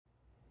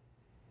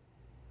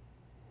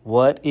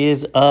What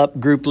is up,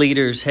 group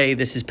leaders? Hey,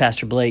 this is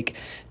Pastor Blake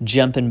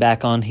jumping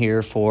back on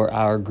here for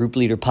our group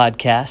leader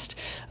podcast.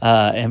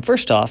 And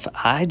first off,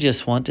 I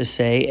just want to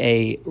say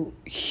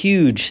a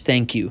huge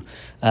thank you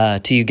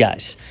to you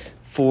guys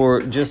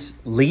for just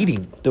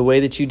leading the way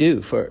that you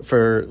do,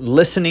 for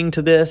listening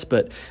to this,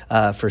 but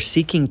for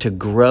seeking to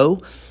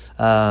grow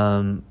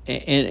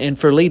and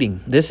for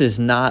leading.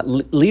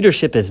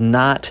 Leadership is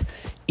not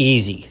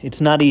easy. It's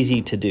not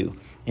easy to do.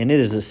 And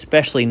it is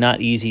especially not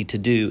easy to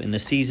do in the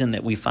season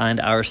that we find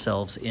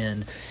ourselves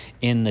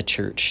in the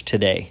church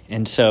today.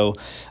 And so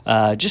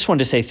just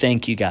wanted to say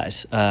thank you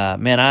guys. I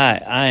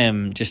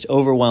am just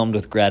overwhelmed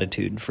with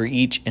gratitude for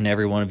each and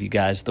every one of you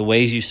guys, the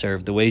ways you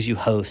serve, the ways you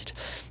host,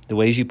 the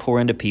ways you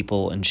pour into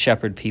people and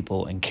shepherd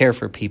people and care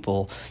for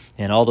people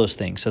and all those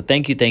things. So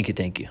thank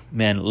you.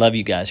 Man, love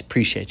you guys.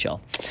 Appreciate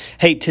y'all.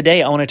 Hey,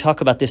 today I want to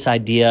talk about this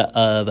idea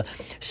of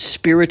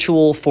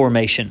spiritual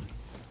formation.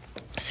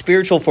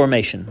 Spiritual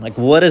formation. Like,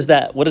 what does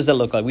that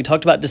look like? We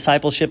talked about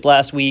discipleship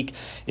last week.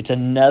 It's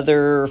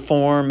another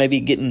form, maybe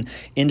getting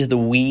into the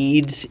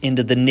weeds,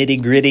 into the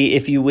nitty gritty,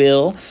 if you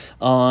will,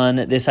 on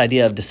this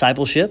idea of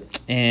discipleship.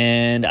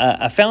 And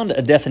I found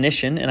a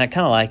definition, and I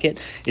kind of like it.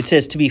 It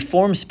says to be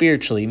formed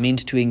spiritually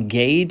means to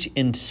engage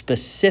in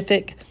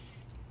specific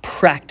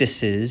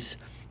practices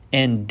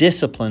and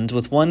disciplines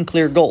with one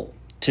clear goal: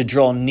 to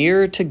draw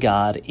nearer to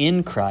God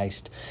in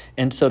Christ,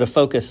 and so to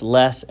focus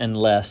less and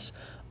less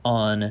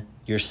on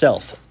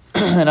yourself.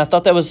 And I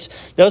thought that was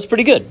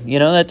pretty good. You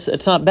know,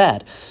 it's not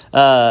bad.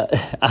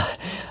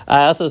 I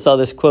also saw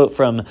this quote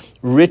from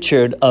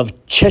Richard of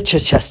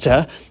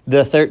Chichester,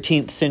 the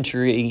 13th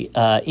century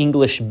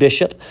English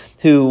bishop,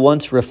 who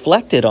once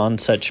reflected on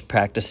such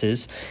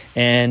practices.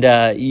 And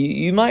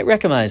you might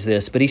recognize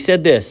this, but he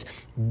said this: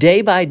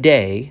 "Day by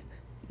day,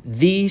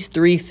 these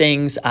three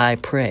things I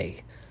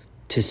pray: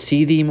 to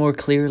see thee more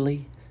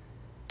clearly,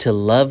 to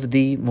love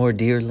thee more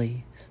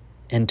dearly,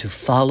 and to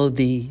follow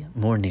thee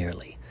more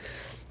nearly."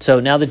 So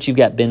now that you've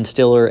got Ben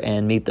Stiller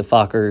and Meet the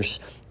Fockers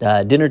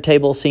dinner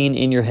table scene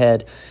in your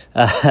head,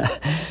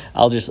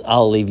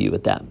 I'll leave you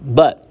with that.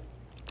 But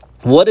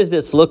what does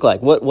this look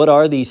like? What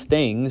are these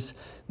things?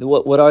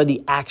 What are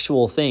the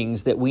actual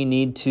things that we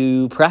need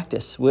to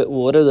practice?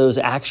 What are those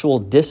actual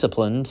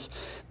disciplines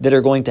that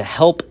are going to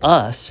help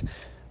us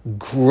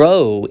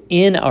grow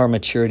in our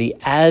maturity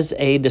as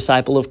a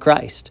disciple of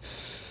Christ?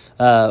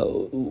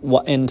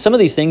 And some of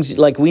these things,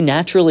 like, we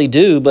naturally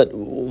do, but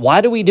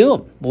why do we do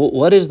them?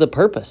 What is the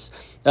purpose?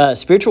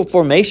 Spiritual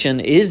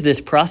formation is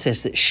this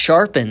process that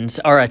sharpens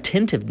our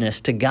attentiveness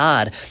to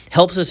God,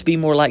 helps us be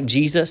more like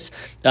Jesus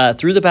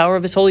through the power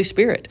of His Holy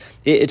Spirit.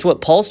 It's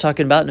what Paul's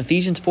talking about in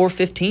Ephesians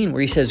 4:15,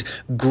 where he says,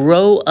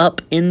 grow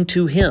up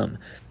into Him.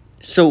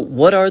 So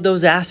what are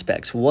those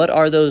aspects? What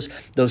are those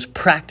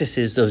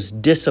practices, those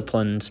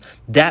disciplines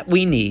that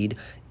we need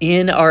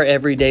in our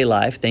everyday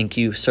life? Thank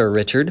you, Sir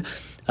Richard.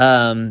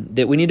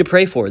 That we need to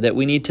pray for, that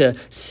we need to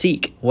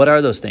seek. What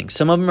are those things?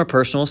 Some of them are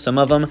personal. Some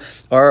of them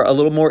are a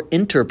little more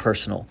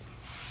interpersonal.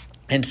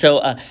 And so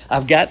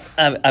I've got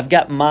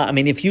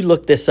if you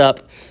look this up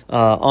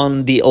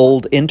on the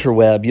old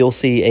interweb, you'll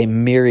see a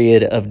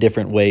myriad of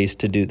different ways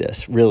to do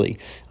this, really.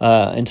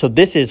 And so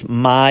this is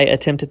my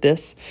attempt at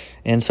this.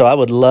 And so I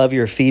would love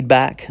your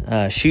feedback.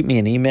 Shoot me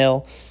an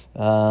email,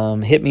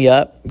 hit me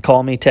up,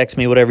 call me, text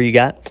me, whatever you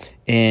got.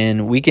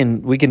 And we can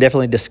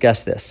definitely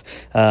discuss this.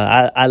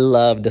 I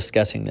love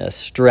discussing this,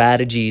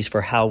 strategies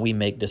for how we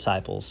make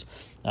disciples,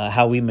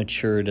 how we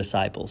mature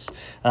disciples.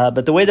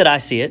 But the way that I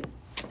see it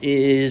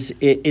is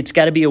it's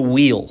got to be a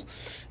wheel.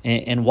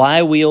 And why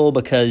a wheel?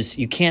 Because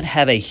you can't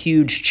have a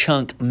huge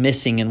chunk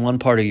missing in one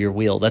part of your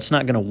wheel. That's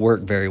not going to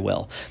work very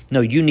well.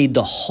 No, you need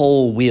the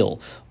whole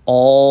wheel,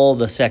 all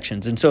the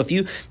sections. And so if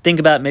you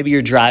think about, maybe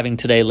you're driving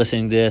today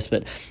listening to this,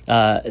 but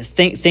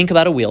think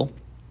about a wheel.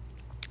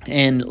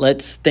 And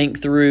let's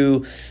think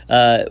through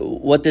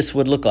what this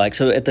would look like.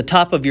 So at the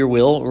top of your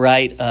wheel,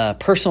 write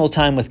personal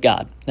time with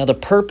God. Now, the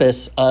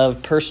purpose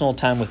of personal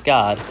time with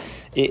God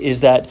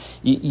is that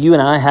you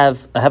and I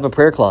have a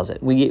prayer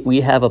closet.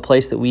 We have a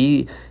place that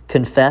we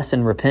confess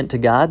and repent to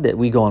God, that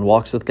we go on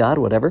walks with God,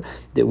 whatever,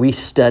 that we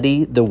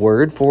study the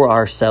Word for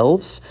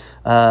ourselves.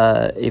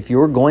 If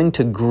you're going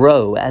to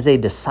grow as a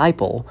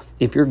disciple,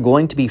 if you're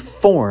going to be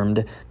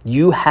formed,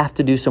 you have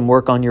to do some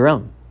work on your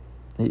own.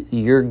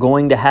 You're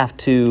going to have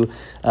to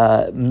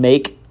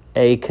make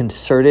a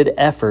concerted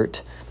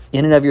effort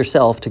in and of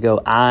yourself to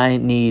go, I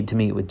need to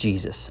meet with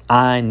Jesus.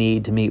 I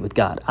need to meet with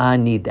God. I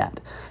need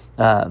that.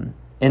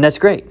 And that's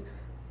great.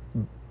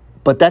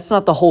 But that's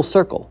not the whole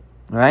circle,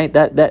 right?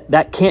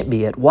 That can't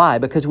be it. Why?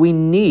 Because we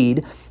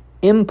need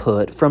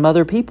input from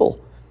other people.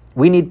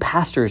 We need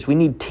pastors. We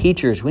need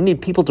teachers. We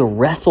need people to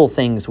wrestle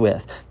things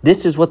with.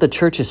 This is what the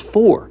church is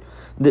for.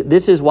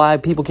 This is why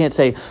people can't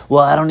say,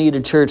 well, I don't need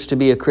a church to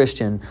be a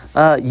Christian.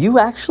 You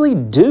actually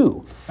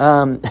do.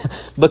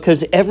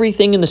 Because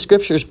everything in the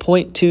scriptures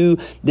point to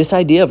this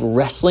idea of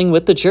wrestling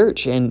with the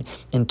church and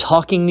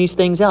talking these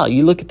things out.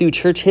 You look through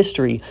church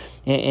history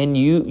and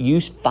you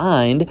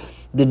find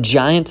the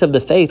giants of the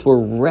faith were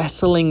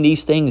wrestling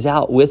these things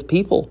out with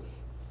people.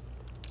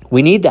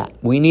 We need that.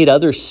 We need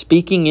others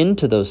speaking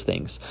into those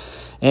things.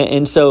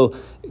 And so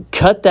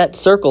cut that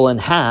circle in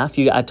half.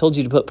 I told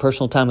you to put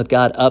personal time with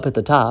God up at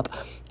the top.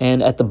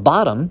 And at the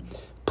bottom,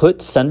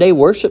 put Sunday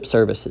worship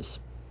services.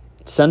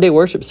 Sunday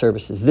worship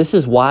services. This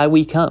is why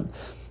we come.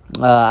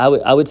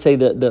 I would say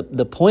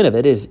the point of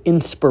it is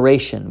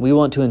inspiration. We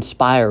want to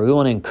inspire. We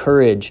want to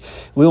encourage.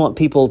 We want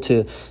people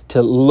to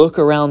look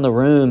around the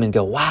room and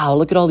go, wow,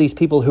 look at all these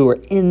people who are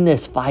in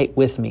this fight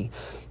with me.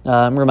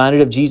 I'm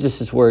reminded of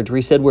Jesus' words where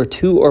he said, where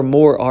two or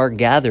more are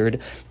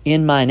gathered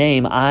in my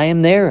name, I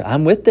am there.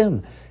 I'm with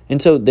them.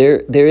 And so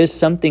there is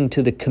something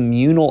to the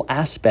communal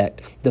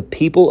aspect, the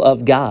people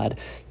of God,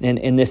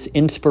 and this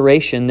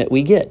inspiration that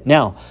we get.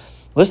 Now,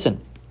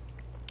 listen,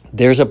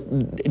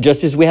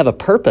 just as we have a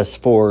purpose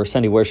for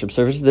Sunday worship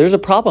service, there's a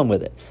problem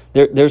with it.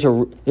 There's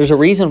a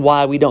reason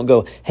why we don't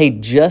go, hey,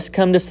 just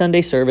come to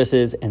Sunday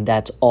services and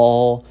that's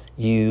all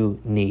you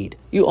need.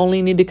 You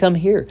only need to come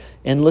here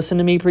and listen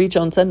to me preach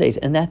on Sundays,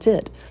 and that's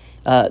it.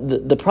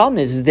 The problem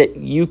is that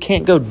you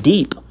can't go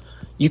deep.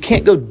 You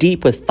can't go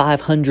deep with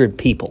 500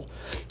 people.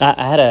 I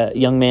had a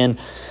young man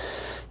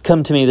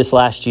come to me this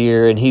last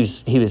year, and he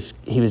was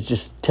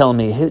just telling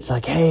me, it's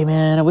like, hey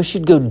man, I wish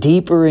you'd go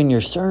deeper in your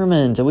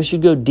sermons. I wish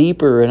you'd go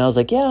deeper. And I was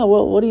like, yeah,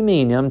 well, what do you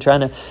mean? I'm trying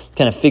to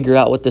kind of figure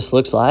out what this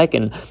looks like.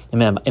 And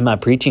am I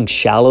preaching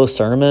shallow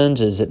sermons?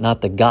 Is it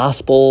not the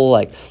gospel?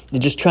 Like,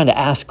 just trying to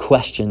ask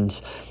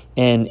questions.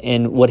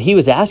 And what he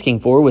was asking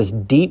for was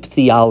deep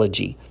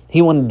theology.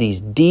 He wanted these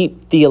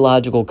deep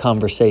theological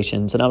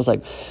conversations. And I was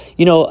like,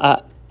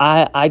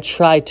 I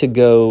try to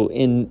go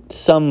in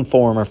some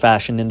form or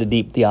fashion into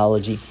deep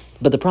theology,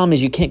 but the problem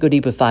is you can't go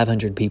deep with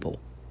 500 people.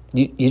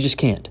 You just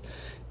can't.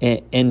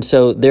 And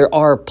so there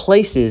are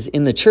places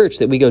in the church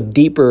that we go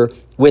deeper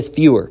with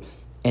fewer.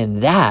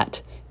 And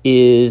that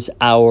is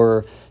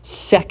our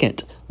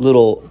second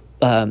little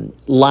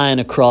line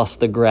across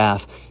the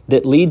graph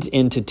that leads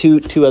into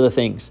two other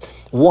things.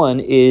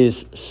 One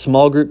is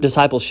small group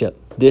discipleship.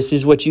 This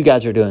is what you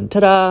guys are doing.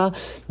 Ta-da!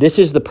 This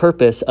is the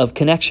purpose of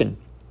connection,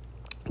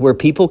 where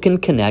people can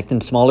connect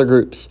in smaller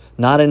groups,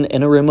 not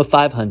in a room of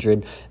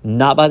 500,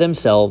 not by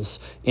themselves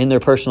in their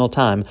personal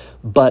time,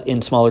 but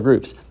in smaller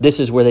groups. This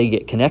is where they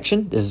get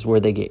connection. This is where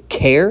they get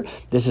care.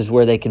 This is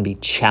where they can be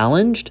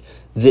challenged.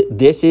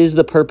 This is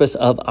the purpose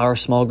of our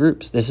small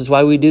groups. This is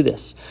why we do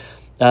this.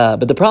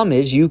 But the problem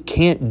is you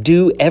can't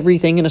do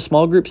everything in a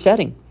small group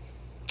setting.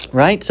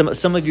 Right?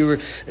 Some of you are,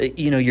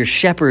 you're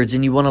shepherds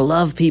and you want to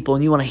love people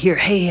and you want to hear,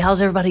 hey,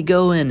 how's everybody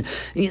going?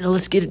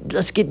 Let's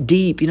get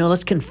deep.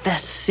 Let's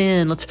confess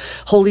sin. Let's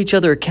hold each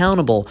other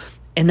accountable.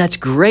 And that's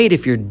great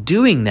if you're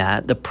doing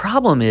that. The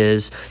problem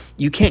is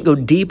you can't go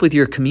deep with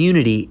your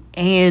community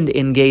and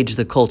engage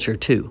the culture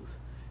too.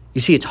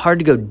 You see, it's hard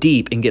to go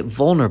deep and get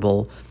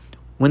vulnerable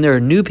when there are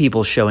new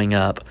people showing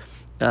up,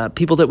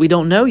 people that we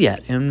don't know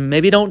yet and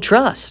maybe don't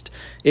trust.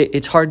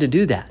 It's hard to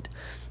do that.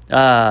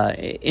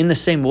 In the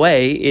same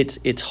way,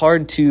 it's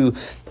hard to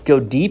go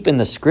deep in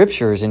the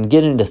scriptures and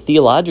get into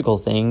theological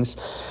things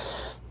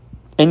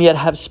and yet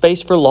have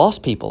space for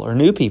lost people or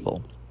new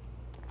people.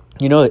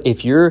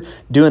 If you're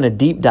doing a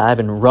deep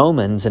dive in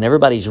Romans and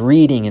everybody's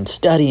reading and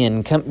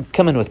studying,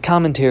 coming with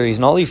commentaries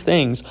and all these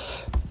things,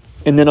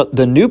 and then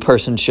the new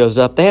person shows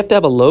up, they have to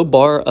have a low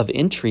bar of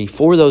entry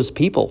for those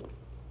people.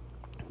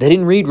 They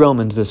didn't read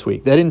Romans this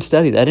week. They didn't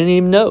study that. They didn't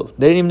even know.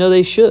 They didn't even know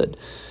they should.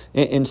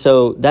 And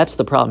so that's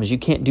the problem, is you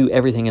can't do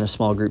everything in a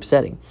small group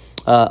setting.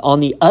 On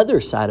the other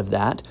side of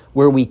that,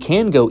 where we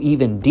can go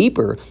even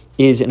deeper,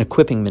 is an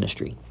equipping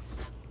ministry.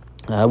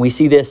 We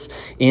see this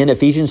in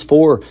Ephesians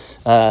 4,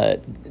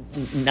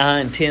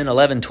 9, 10,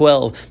 11,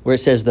 12, where it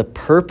says the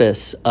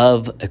purpose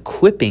of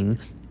equipping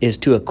is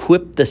to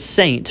equip the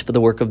saints for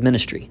the work of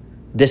ministry.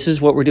 This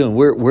is what we're doing.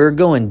 We're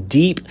going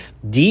deep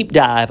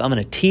dive. I'm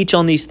going to teach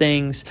on these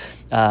things.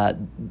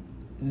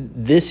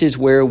 This is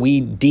where we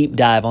deep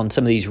dive on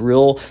some of these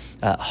real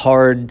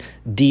hard,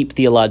 deep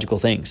theological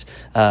things.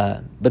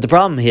 But the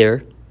problem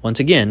here, once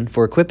again,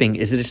 for equipping,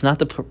 is that it's not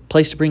the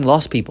place to bring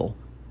lost people.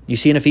 You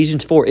see in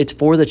Ephesians 4, it's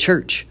for the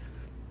church.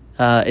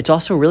 It's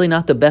also really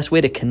not the best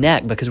way to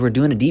connect because we're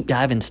doing a deep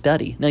dive and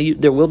study. Now,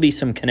 there will be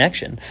some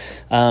connection,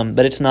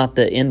 but it's not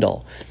the end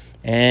all.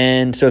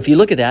 And so if you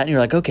look at that and you're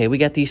like, okay, we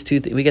got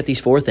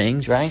these four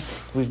things, right?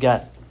 We've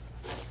got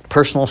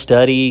personal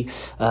study,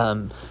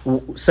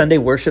 Sunday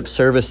worship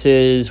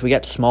services, we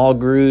got small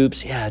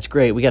groups. Yeah, it's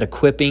great. We got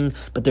equipping,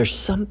 but there's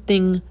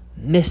something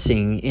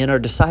missing in our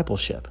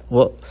discipleship.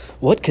 Well,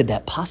 what could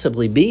that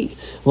possibly be?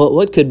 Well,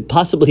 what could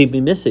possibly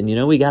be missing?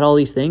 We got all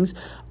these things.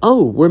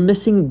 Oh, we're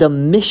missing the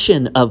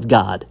mission of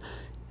God.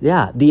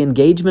 Yeah, the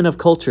engagement of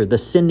culture, the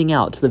sending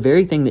out. It's the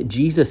very thing that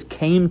Jesus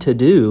came to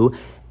do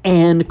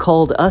and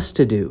called us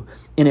to do.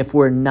 And if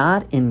we're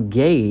not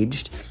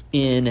engaged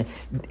in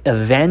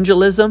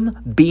evangelism,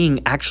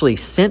 being actually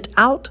sent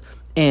out,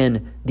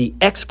 and the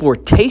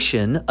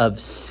exportation of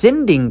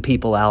sending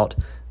people out,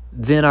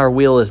 then our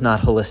wheel is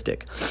not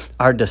holistic.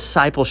 Our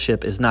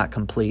discipleship is not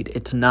complete.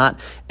 It's not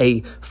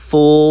a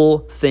full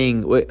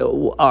thing.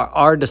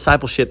 Our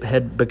discipleship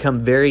had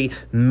become very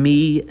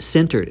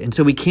me-centered. And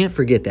so we can't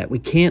forget that. We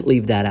can't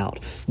leave that out.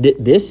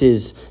 This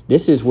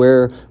is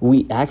where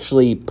we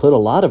actually put a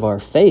lot of our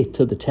faith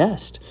to the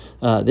test.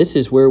 This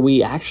is where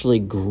we actually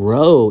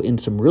grow in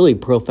some really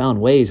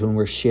profound ways when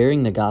we're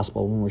sharing the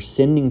gospel, when we're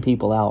sending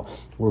people out,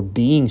 we're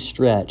being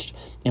stretched,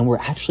 and we're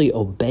actually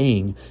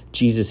obeying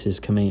Jesus'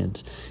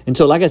 commands. And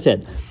so, like I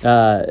said,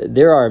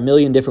 there are a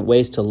million different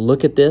ways to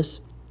look at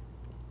this.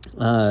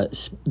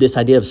 This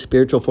idea of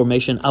spiritual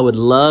formation. I would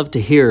love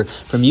to hear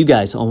from you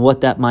guys on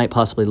what that might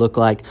possibly look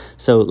like.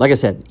 So like I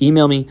said,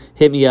 email me,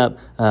 hit me up.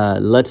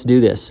 Let's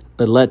do this,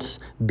 but let's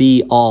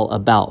be all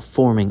about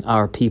forming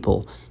our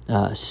people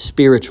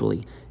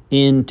spiritually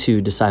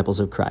into disciples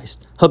of Christ.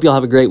 Hope y'all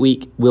have a great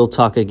week. We'll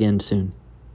talk again soon.